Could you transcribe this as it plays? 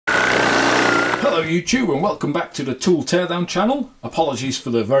Hello YouTube and welcome back to the Tool Teardown channel. Apologies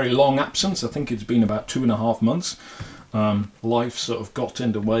for the very long absence. I think it's been about 2.5 months. Life sort of got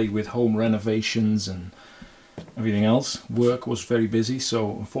in the way with home renovations and everything else. Work was very busy,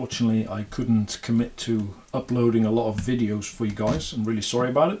 so unfortunately I couldn't commit to uploading a lot of videos for you guys. I'm really sorry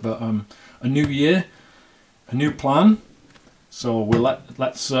about it, but a new year, a new plan. So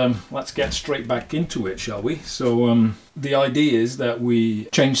let's get straight back into it, shall we? So the idea is that we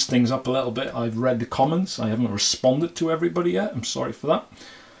change things up a little bit. I've read the comments. I haven't responded to everybody yet. I'm sorry for that.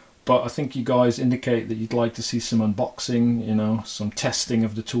 But I think you guys indicate that you'd like to see some unboxing, you know, some testing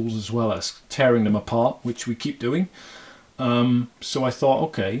of the tools as well as tearing them apart, which we keep doing. So I thought,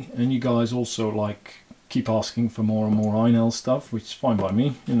 okay, and you guys also keep asking for more and more Einhell stuff, which is fine by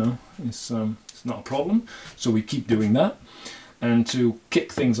me, you know, it's not a problem. So we keep doing that. And to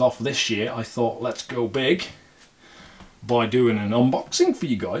kick things off this year, I thought let's go big by doing an unboxing for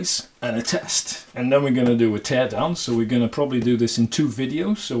you guys and a test. And then we're going to do a teardown. So we're going to probably do this in 2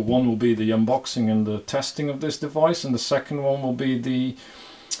 videos. So one will be the unboxing and the testing of this device, and the second one will be the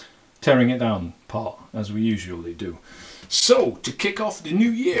tearing it down part, as we usually do. So to kick off the new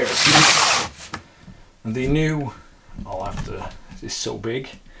year, the new, it's so big,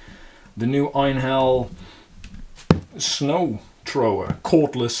 the new Einhell snow thrower,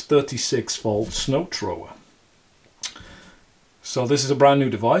 cordless 36V snow thrower. So this is a brand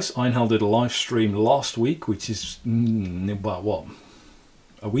new device. Einhell did a live stream last week, which is about what,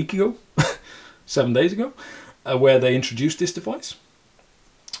 a week ago, 7 days ago, where they introduced this device.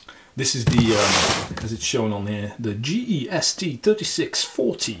 This is the, as it's shown on here, the GEST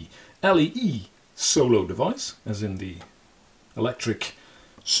 3640 LEE solo device, as in the electric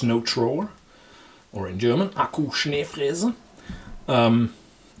snow thrower, or in German, Akku-Schneefräse. I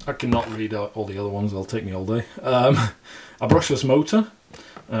cannot read out all the other ones, it'll take me all day. A brushless motor,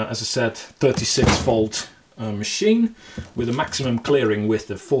 as I said, 36V machine with a maximum clearing width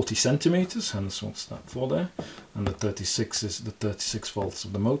of 40 centimeters, hence what's that for there. And the 36 is the 36 volts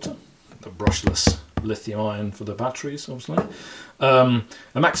of the motor. The brushless lithium ion for the batteries, obviously. A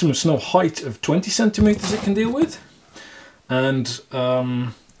maximum snow height of 20 centimeters it can deal with. And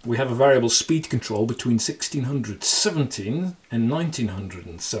we have a variable speed control between 1617 and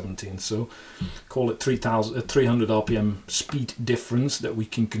 1917, so call it 300 RPM speed difference that we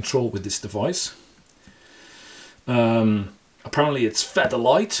can control with this device. Apparently it's feather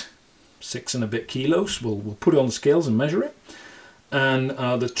light, 6 and a bit kilos. We'll put it on the scales and measure it. And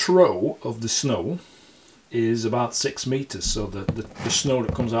the throw of the snow is about 6 meters, so the snow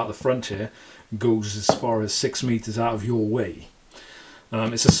that comes out the front here goes as far as 6 meters out of your way.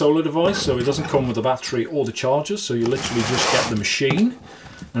 It's a solar device, so it doesn't come with a battery or the charger, so you literally just get the machine,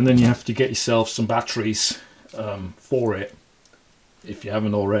 and then you have to get yourself some batteries for it, if you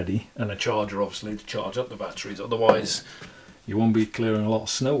haven't already, and a charger obviously to charge up the batteries, otherwise you won't be clearing a lot of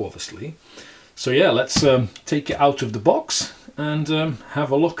snow obviously. So yeah, let's take it out of the box and have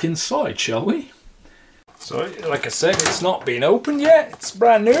a look inside, shall we? So like I said, it's not been opened yet, it's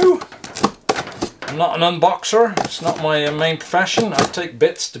brand new. I'm not an unboxer, it's not my main profession. I take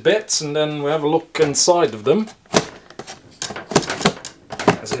bits to bits and then we have a look inside of them.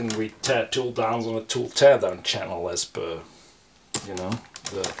 As in we tear tool downs on a tool teardown channel, as per, you know,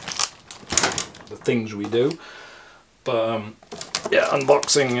 the things we do. But yeah,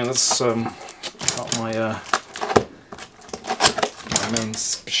 unboxing is not my main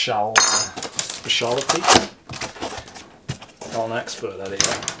speciality. Not an expert at it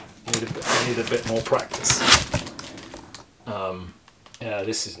yet. I need a bit more practice. Yeah,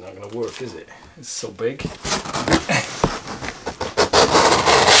 this is not going to work, is it? It's so big.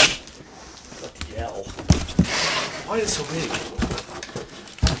 Bloody hell. Why is it so big?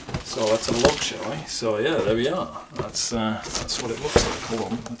 So let's have a look, shall we? So yeah, there we are. That's what it looks like.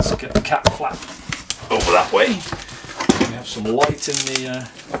 Hold on, let's get the cap flap over that way. We have some light in the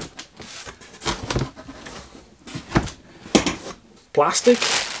plastic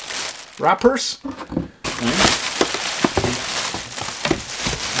wrappers.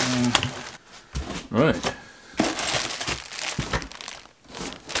 Right.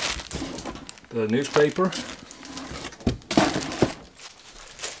 The newspaper.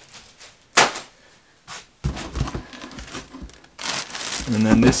 And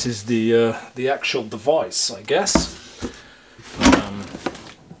then this is the actual device, I guess.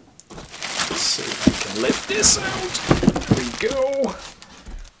 Let's see if we can lift this out. There we go.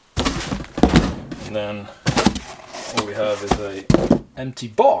 And then all we have is a empty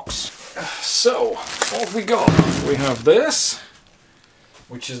box. So what have we got? We have this,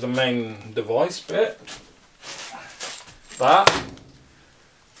 which is the main device bit. That,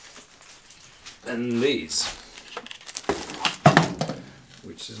 and these,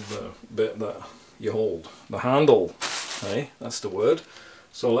 which is the bit that you hold, the handle, hey, that's the word.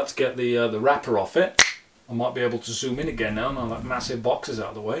 So let's get the wrapper off it. I might be able to zoom in again now that massive box is out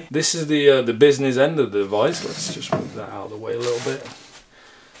of the way. This is the business end of the device. Let's just move that out of the way a little bit.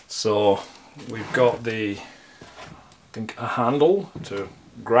 So we've got I think a handle to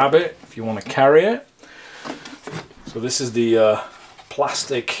grab it if you want to carry it. So this is the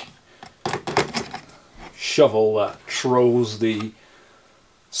plastic shovel that throws the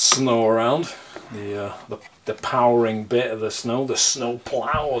snow around, the powering bit of the snow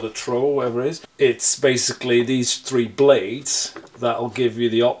plow or the throw, whatever it is. It's basically these three blades that'll give you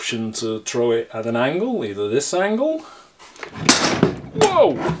the option to throw it at an angle, either this angle,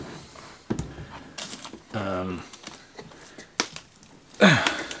 whoa,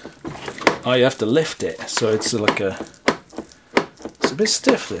 you have to lift it, so it's like it's a bit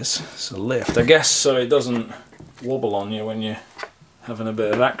stiff, this. It's a lift, I guess, so it doesn't wobble on you when you're having a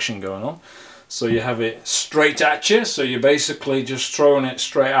bit of action going on. So you have it straight at you, so you're basically just throwing it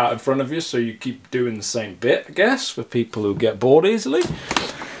straight out in front of you, so you keep doing the same bit, I guess, for people who get bored easily.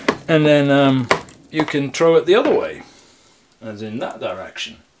 And then you can throw it the other way, as in that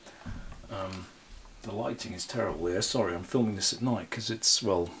direction. The lighting is terrible here, sorry, I'm filming this at night because it's,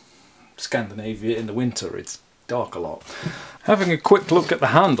 well, Scandinavia in the winter, it's dark a lot. Having a quick look at the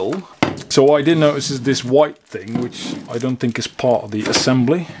handle, so what I did notice is this white thing, which I don't think is part of the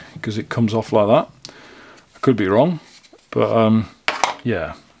assembly, because it comes off like that. I could be wrong, but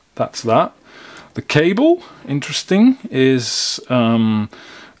yeah, that's that. The cable, interesting, is a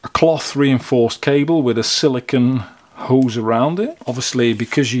cloth reinforced cable with a silicone hose around it. Obviously,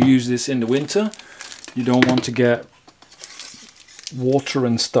 because you use this in the winter, you don't want to get water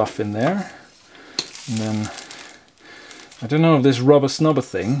and stuff in there. And then I don't know if this rubber snubber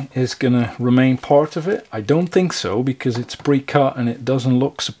thing is going to remain part of it. I don't think so, because it's pre-cut and it doesn't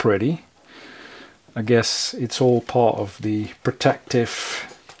look so pretty. I guess it's all part of the protective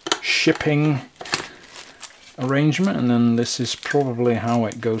shipping arrangement, and then this is probably how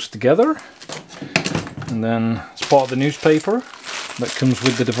it goes together. And then it's part of the newspaper that comes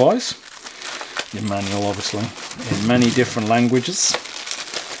with the device. Your manual, obviously, in many different languages.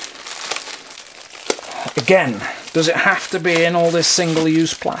 Again, does it have to be in all this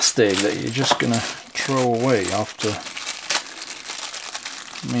single-use plastic that you're just going to throw away after?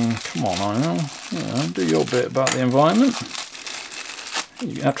 I mean, come on, Einhell, do your bit about the environment.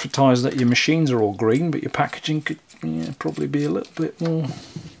 You advertise that your machines are all green, but your packaging could probably be a little bit more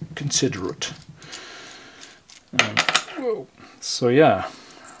considerate. Whoa. So yeah,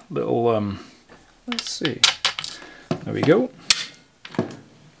 little, let's see, there we go.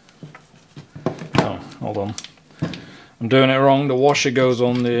 Oh, hold on. I'm doing it wrong. The washer goes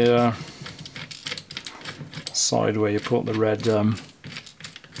on the side where you put the red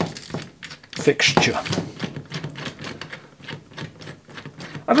fixture.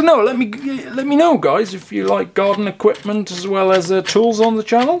 I don't know. Let me know, guys, if you like garden equipment as well as tools on the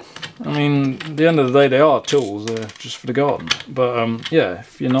channel. I mean, at the end of the day, they are tools, just for the garden. But yeah,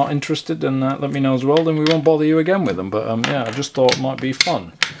 if you're not interested, then let me know as well. Then we won't bother you again with them. But yeah, I just thought it might be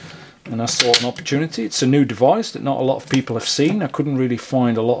fun. And I saw an opportunity. It's a new device that not a lot of people have seen. I couldn't really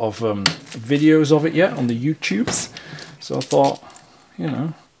find a lot of videos of it yet on the YouTubes. So I thought,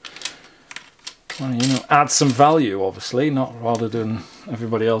 well, add some value, obviously, not rather than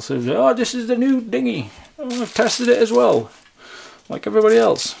everybody else says, oh, this is the new dinghy. Oh, I've tested it as well, like everybody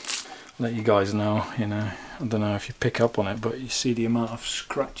else. Let you guys know, I don't know if you pick up on it, but you see the amount of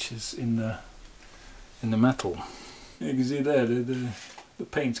scratches in the metal. You can see there, the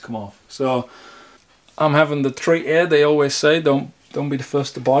paint's come off. So I'm having the treat here. They always say don't be the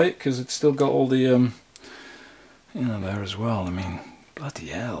first to buy it, because it's still got all the there as well. I mean, bloody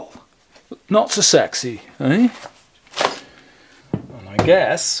hell, not so sexy, eh? And I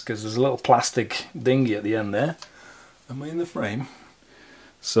guess because there's a little plastic dinghy at the end there. Am I in the frame?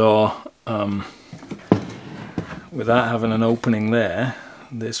 So without having an opening there,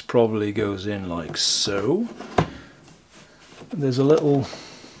 this probably goes in like so. There's a little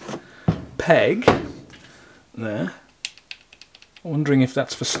peg there. I'm wondering if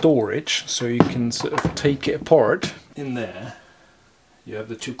that's for storage, so you can sort of take it apart. In there you have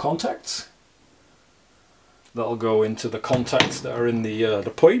the two contacts that'll go into the contacts that are in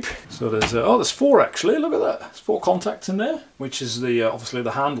the pipe. So there's four actually. Look at that. There's four contacts in there, which is the obviously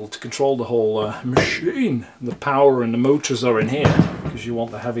the handle to control the whole machine. The power and the motors are in here, because you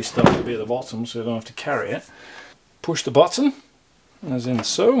want the heavy stuff to be at the bottom, so you don't have to carry it. Push the button, as in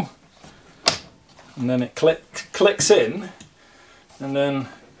so, and then it clicks in, and then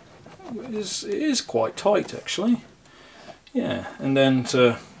it is quite tight actually. Yeah, and then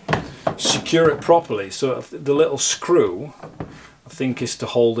to secure it properly, so the little screw I think is to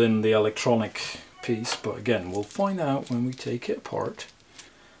hold in the electronic piece, but again we'll find out when we take it apart.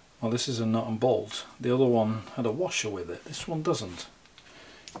 Well, this is a nut and bolt. The other one had a washer with it. This one doesn't.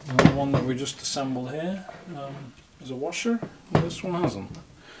 The one that we just assembled here is a washer, and this one hasn't.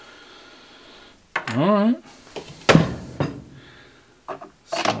 Alright.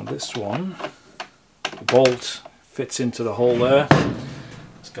 So this one, the bolt fits into the hole there.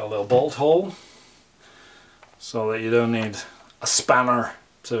 It's got a little bolt hole, so that you don't need a spanner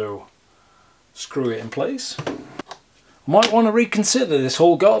to screw it in place. I might want to reconsider this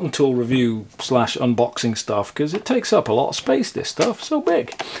whole garden tool review / unboxing stuff, because it takes up a lot of space, this stuff, so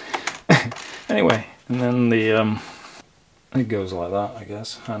big. Anyway, and then the it goes like that, I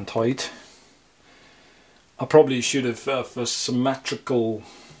guess, hand tight. I probably should have for symmetrical.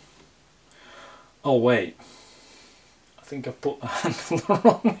 Oh wait, I think I've put the handle the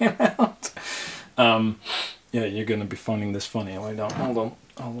wrong way out. Yeah, you're going to be finding this funny. Wait, hold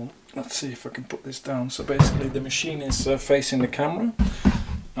on. Let's see if I can put this down. So basically the machine is facing the camera.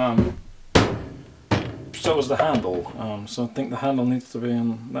 So is the handle. So I think the handle needs to be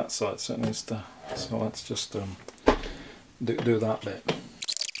on that side. So it needs to. So let's just do that bit.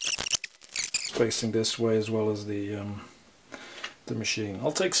 It's facing this way as well as the machine.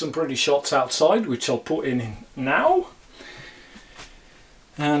 I'll take some pretty shots outside, which I'll put in now.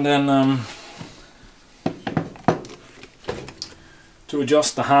 And then to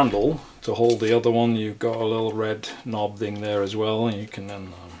adjust the handle to hold the other one, you've got a little red knob thing there as well, and you can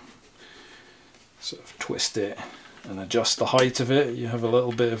then sort of twist it and adjust the height of it. You have a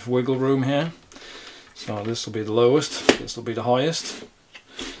little bit of wiggle room here. So this will be the lowest, this will be the highest.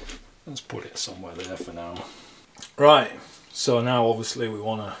 Let's put it somewhere there for now. Right, so now obviously we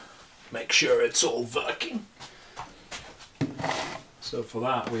want to make sure it's all working. So for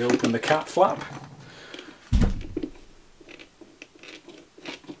that we open the cap flap.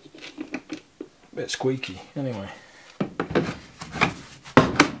 Bit squeaky, anyway.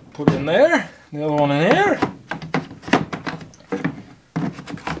 Put it in there, the other one in here.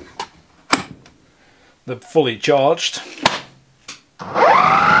 They're fully charged.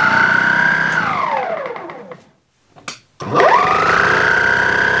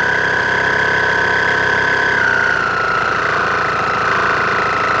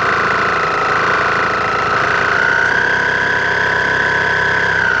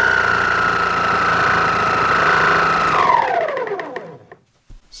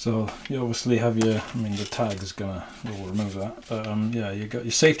 So you obviously have your, I mean the tag is gonna, we'll remove that, but yeah, you got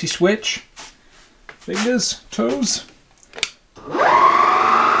your safety switch, fingers, toes,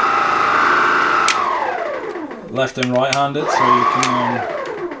 left and right handed, so you can,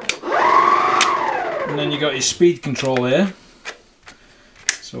 and then you got your speed control here,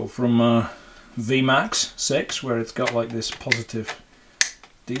 so from VMAX 6, where it's got like this positive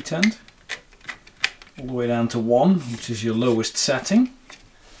detent, all the way down to 1, which is your lowest setting.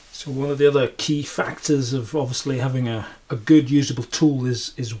 So one of the other key factors of obviously having a good usable tool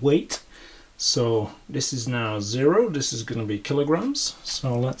is weight. So this is now 0, this is going to be kilograms.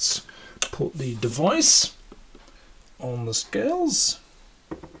 So let's put the device on the scales.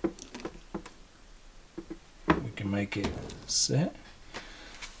 We can make it set.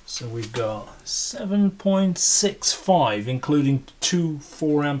 So we've got 7.65, including 2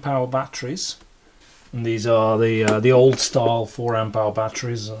 4-amp-hour batteries. And these are the old style 4-amp-hour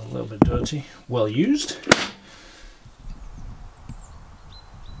batteries, a little bit dirty, well used.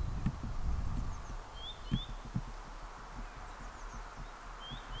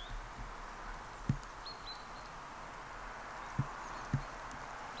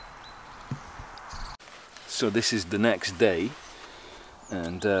 So this is the next day,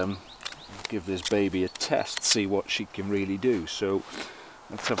 and give this baby a test, see what she can really do. So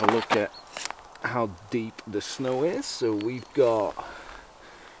let's have a look at how deep the snow is. So we've got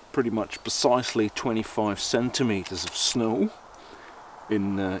pretty much precisely 25 centimeters of snow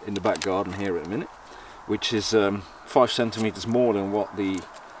in the back garden here at the minute, which is 5 centimeters more than what the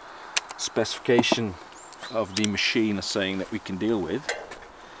specification of the machine are saying that we can deal with.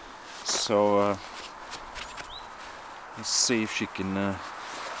 So let's see if she can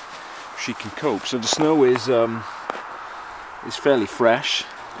cope. So the snow is fairly fresh.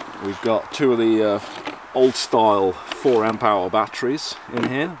 We've got 2 of the old style 4-amp-hour batteries in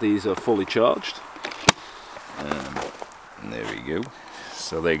here. These are fully charged. And there we go.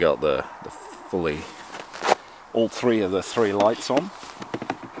 So they got the fully, all 3 of the 3 lights on.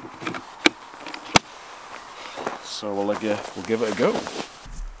 So we'll give it a go.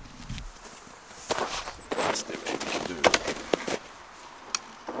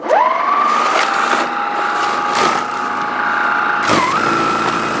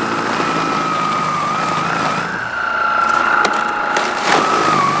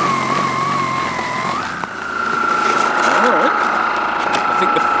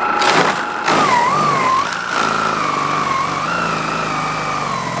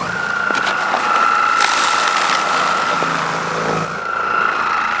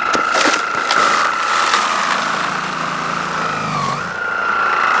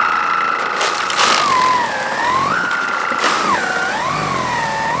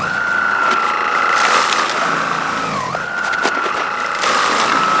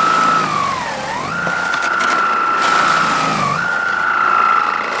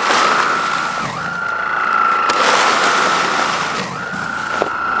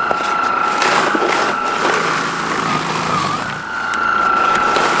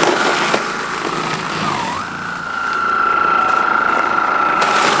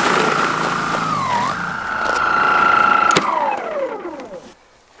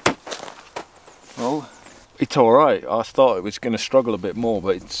 It's all right. I thought it was going to struggle a bit more,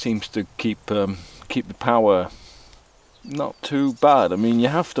 but it seems to keep the power not too bad. I mean, you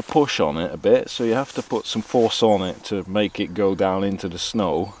have to push on it a bit, so you have to put some force on it to make it go down into the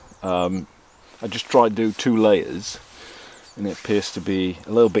snow. I just tried to do 2 layers, and it appears to be a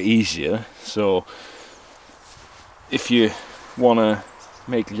little bit easier. So if you want to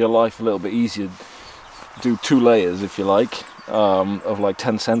make your life a little bit easier, do 2 layers if you like, of like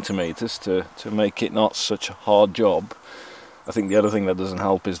 10 centimeters to make it not such a hard job. I think the other thing that doesn't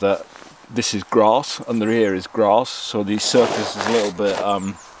help is that this is grass, under here is grass, so the surface is a little bit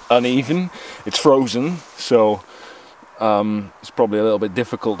uneven. It's frozen, so it's probably a little bit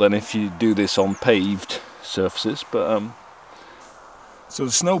difficult than if you do this on paved surfaces. But so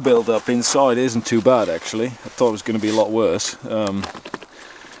the snow build-up inside isn't too bad actually. I thought it was going to be a lot worse.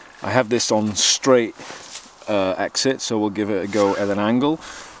 I have this on straight exit, so we'll give it a go at an angle.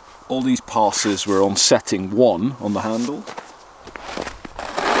 All these passes were on setting 1 on the handle.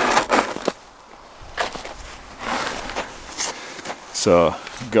 So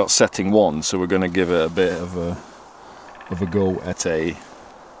got setting 1, so we're going to give it a bit of a go at a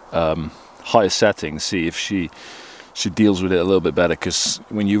higher setting, see if she deals with it a little bit better, because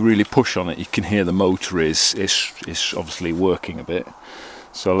when you really push on it you can hear the motor is obviously working a bit.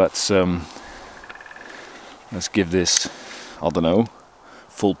 So let's give this, I don't know,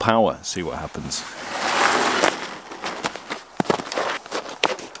 full power, see what happens.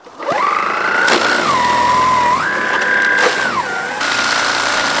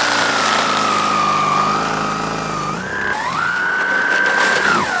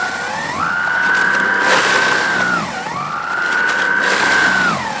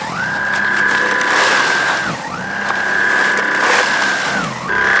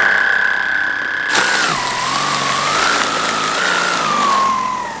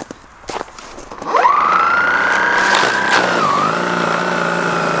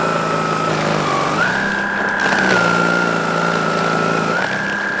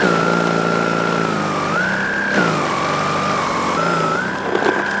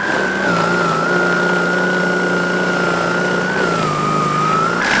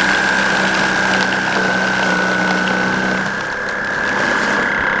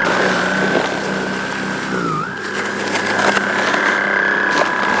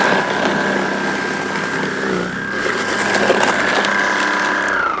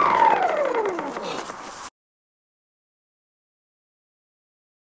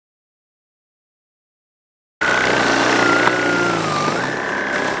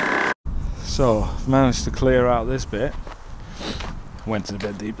 So I've managed to clear out this bit. Went a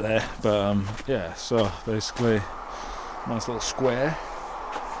bit deep there, but yeah, so basically nice little square.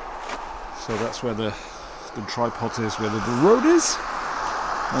 So that's where the tripod is, where the road is.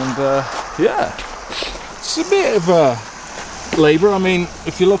 And yeah, it's a bit of labour. I mean,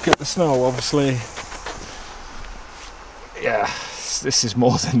 if you look at the snow, obviously, yeah, this is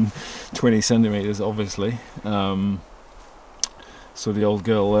more than 20 centimeters, obviously. So the old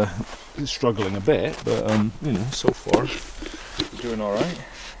girl is struggling a bit, but you know, so far we're doing all right.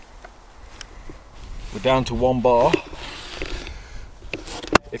 We're down to 1 bar.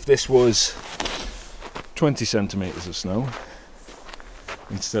 If this was 20 centimeters of snow,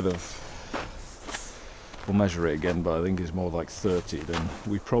 instead of, we'll measure it again, but I think it's more like 30, then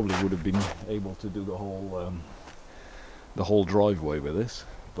we probably would have been able to do the whole driveway with this.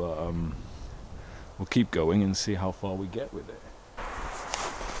 But we'll keep going and see how far we get with it.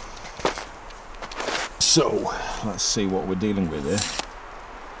 So let's see what we're dealing with here.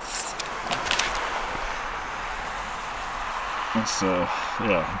 That's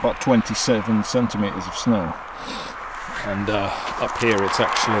yeah, about 27 centimeters of snow, and up here it's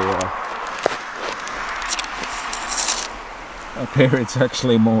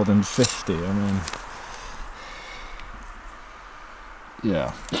actually more than 50. I mean,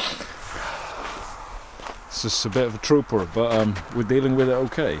 yeah, it's just a bit of a trooper, but we're dealing with it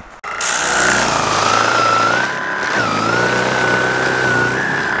okay.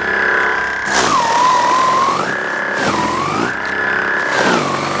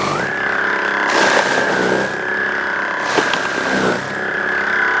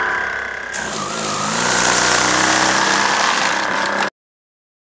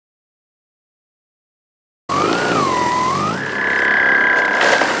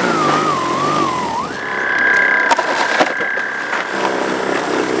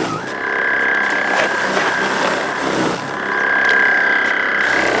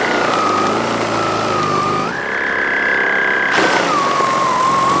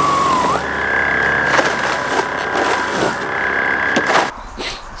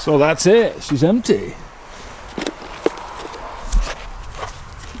 So that's it, she's empty.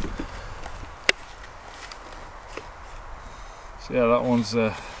 So yeah, that one's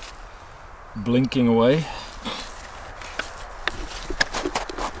blinking away.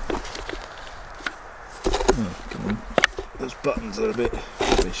 Oh, come on. Those buttons are a bit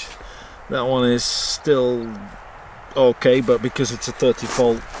rubbish. That one is still okay, but because it's a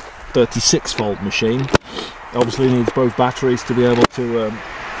 36 volt machine, obviously needs both batteries to be able to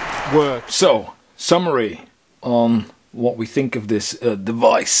work. So, summary on what we think of this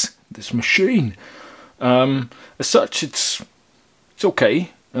device, this machine. As such, it's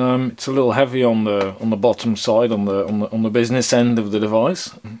okay. It's a little heavy on the bottom side, on the business end of the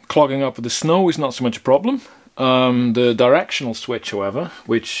device. Clogging up with the snow is not so much a problem. The directional switch, however,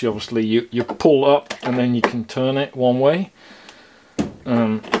 which obviously you pull up and then you can turn it one way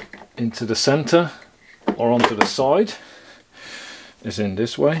into the center or onto the side, is in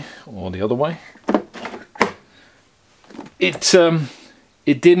this way or the other way.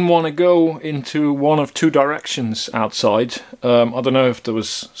 It didn't want to go into one of two directions outside. I don't know if there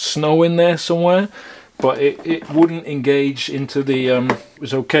was snow in there somewhere, but it wouldn't engage into the... it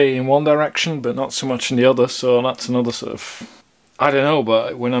was okay in one direction, but not so much in the other, so that's another sort of... I don't know,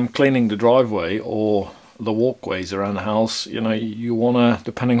 but when I'm cleaning the driveway or the walkways around the house, you know, you want to,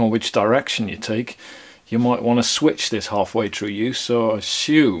 depending on which direction you take, you might want to switch this halfway through use, so I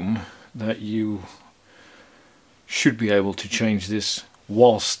assume that you should be able to change this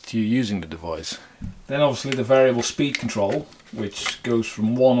whilst you're using the device. Then obviously the variable speed control, which goes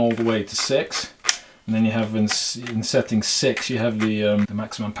from 1 all the way to 6. And then you have in setting 6, you have the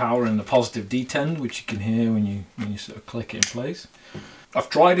maximum power and the positive detent, which you can hear when you sort of click it in place. I've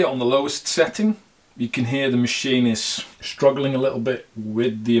tried it on the lowest setting. You can hear the machine is struggling a little bit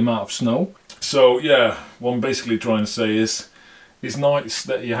with the amount of snow. So yeah, what I'm basically trying to say is, it's nice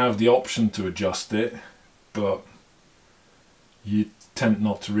that you have the option to adjust it, but you tend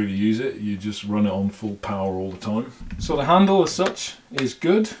not to really use it. You just run it on full power all the time. So the handle as such is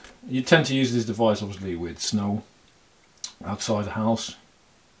good. You tend to use this device obviously with snow outside the house.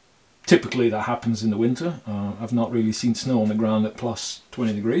 Typically that happens in the winter. I've not really seen snow on the ground at plus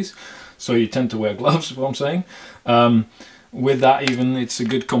 20 degrees, so you tend to wear gloves, is what I'm saying. With that even, it's a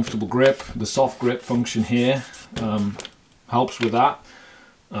good comfortable grip. The soft grip function here helps with that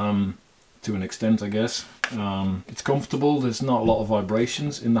to an extent, I guess. It's comfortable, there's not a lot of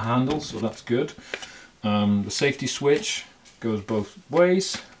vibrations in the handle, so that's good. The safety switch goes both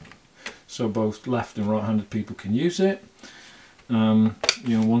ways, so both left and right-handed people can use it. You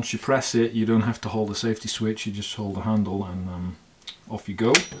know, once you press it, you don't have to hold the safety switch, you just hold the handle and off you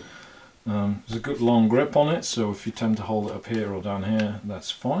go. There's a good long grip on it, so if you tend to hold it up here or down here,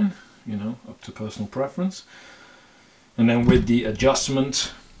 that's fine, you know, up to personal preference. And then with the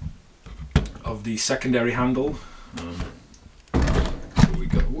adjustment of the secondary handle, so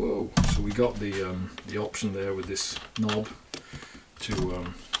we got the option there with this knob to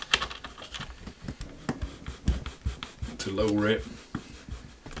lower it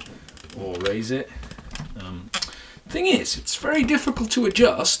or raise it. Thing is, it's very difficult to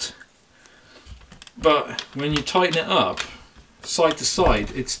adjust, but when you tighten it up side to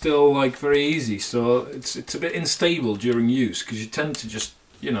side, it's still like very easy. So it's a bit unstable during use because you tend to just,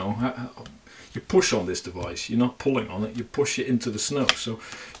 you know, you push on this device, you're not pulling on it, you push it into the snow. So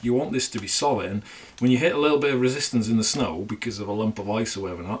you want this to be solid, and when you hit a little bit of resistance in the snow because of a lump of ice or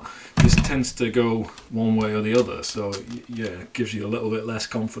whatever not, this tends to go one way or the other. So yeah, it gives you a little bit less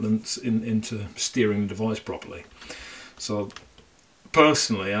confidence into steering the device properly. So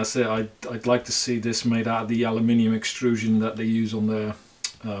personally, I say I'd like to see this made out of the aluminium extrusion that they use on their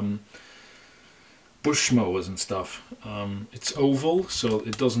bush mowers and stuff. It's oval, so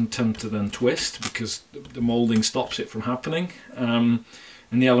it doesn't tend to then twist because the moulding stops it from happening. And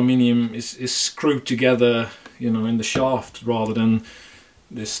the aluminium is screwed together, you know, in the shaft rather than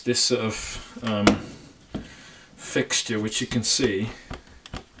this sort of fixture, which you can see.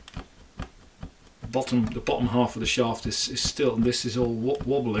 The bottom half of the shaft is still, and this is all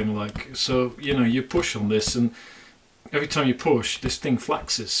wobbling, like, so, you know, you push on this and every time you push this thing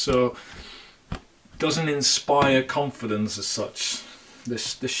flexes, so doesn't inspire confidence as such.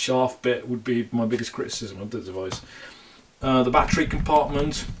 This shaft bit would be my biggest criticism of the device. The battery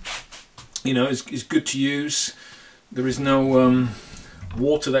compartment, you know, is good to use. There is no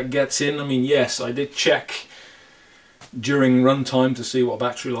water that gets in. I mean, yes, I did check during runtime to see what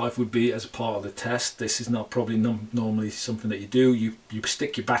battery life would be as a part of the test. This is not probably normally something that you do. You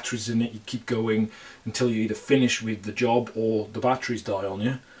stick your batteries in it, you keep going until you either finish with the job or the batteries die on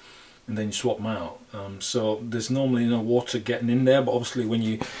you, and then you swap them out. So there's normally no water getting in there, but obviously when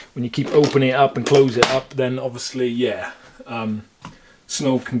you keep opening it up and close it up, then obviously, yeah,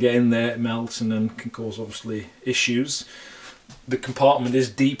 snow can get in there, it melts, and then can cause obviously issues. The compartment is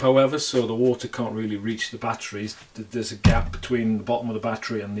deep, however, so the water can't really reach the batteries. There's a gap between the bottom of the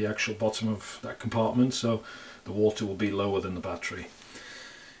battery and the actual bottom of that compartment, so the water will be lower than the battery.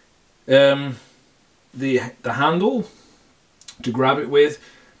 The handle to grab it with,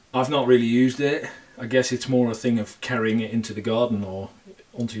 I've not really used it. I guess it's more a thing of carrying it into the garden or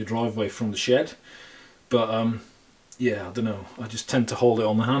onto your driveway from the shed. But yeah, I don't know. I just tend to hold it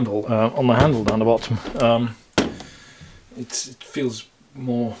on the handle down the bottom. It feels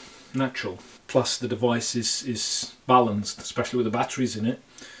more natural. Plus the device is balanced, especially with the batteries in it.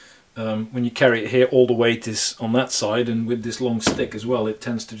 When you carry it here, all the weight is on that side, and with this long stick as well, it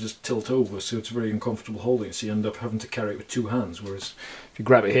tends to just tilt over, so it's very uncomfortable holding it, so you end up having to carry it with two hands, whereas if you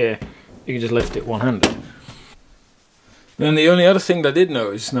grab it here, you can just lift it one-handed. Then the only other thing that I did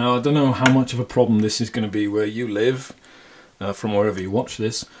notice, now I don't know how much of a problem this is going to be where you live, from wherever you watch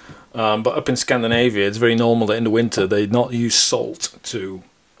this, but up in Scandinavia it's very normal that in the winter they not use salt to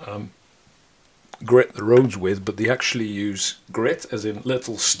grit the roads with, but they actually use grit, as in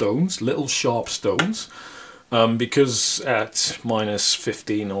little stones, little sharp stones, because at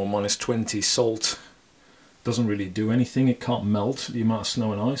 -15 or -20 salt doesn't really do anything. It can't melt the amount of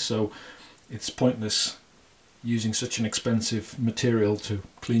snow and ice, so it's pointless using such an expensive material to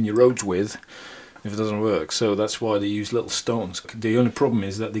clean your roads with if it doesn't work. So that's why they use little stones. The only problem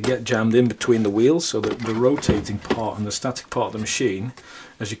is that they get jammed in between the wheels, so that the rotating part and the static part of the machine,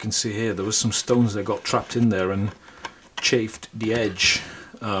 as you can see here, there was some stones that got trapped in there and chafed the edge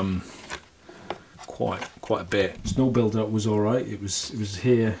quite a bit. Snow build-up was alright. It was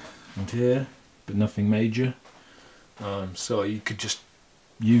here and here, but nothing major. So you could just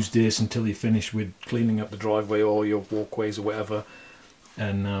use this until you finish with cleaning up the driveway or your walkways or whatever,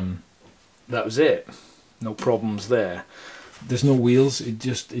 and that was it. No problems there. There's no wheels. It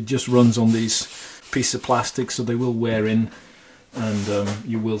just runs on these pieces of plastic, so they will wear in, and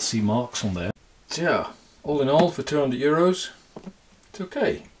you will see marks on there. So yeah, all in all, for €200, it's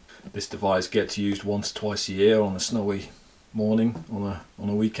okay. This device gets used once, twice a year on a snowy morning, on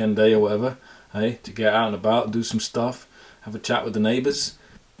a weekend day or whatever. Hey, to get out and about, and do some stuff, have a chat with the neighbours.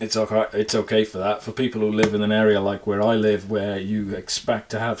 It's okay for that. For people who live in an area like where I live, where you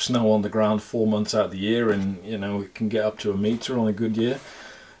expect to have snow on the ground 4 months out of the year, and you know it can get up to a metre on a good year,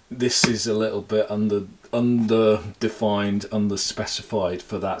 this is a little bit underdefined, underspecified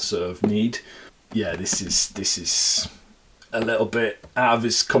for that sort of need. Yeah, this is a little bit out of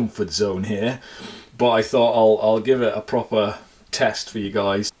its comfort zone here, but I thought I'll give it a proper test for you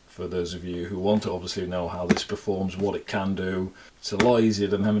guys. For those of you who want to obviously know how this performs, what it can do. It's a lot easier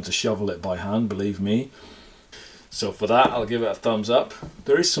than having to shovel it by hand, believe me. So for that, I'll give it a thumbs up.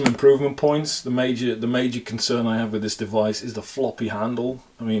 There is some improvement points. The major concern I have with this device is the floppy handle.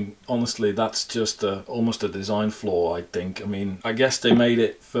 I mean, honestly, that's just almost a design flaw, I think. I mean, I guess they made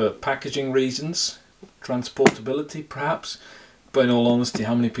it for packaging reasons, transportability perhaps, but in all honesty,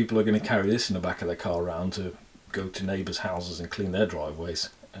 how many people are going to carry this in the back of their car around to go to neighbours' houses and clean their driveways?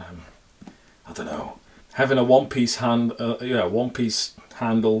 I don't know. Having a one-piece handle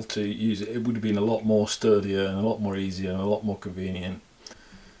to use it would have been a lot more sturdier and a lot more easier and a lot more convenient.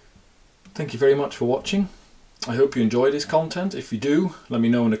 Thank you very much for watching. I hope you enjoy this content. If you do, let me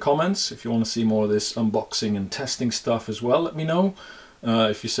know in the comments. If you want to see more of this unboxing and testing stuff as well, let me know.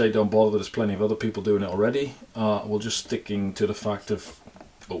 If you say don't bother, there's plenty of other people doing it already. We're just sticking to the fact of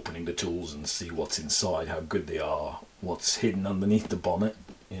opening the tools and see what's inside, how good they are, what's hidden underneath the bonnet,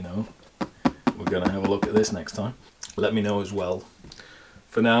 you know. We're going to have a look at this next time. Let me know as well.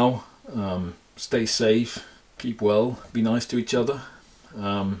 For now, stay safe, keep well, be nice to each other.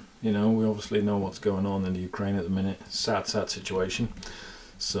 You know, we obviously know what's going on in the Ukraine at the minute. Sad situation.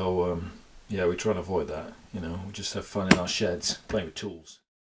 So yeah, we try to avoid that. You know, we just have fun in our sheds playing with tools.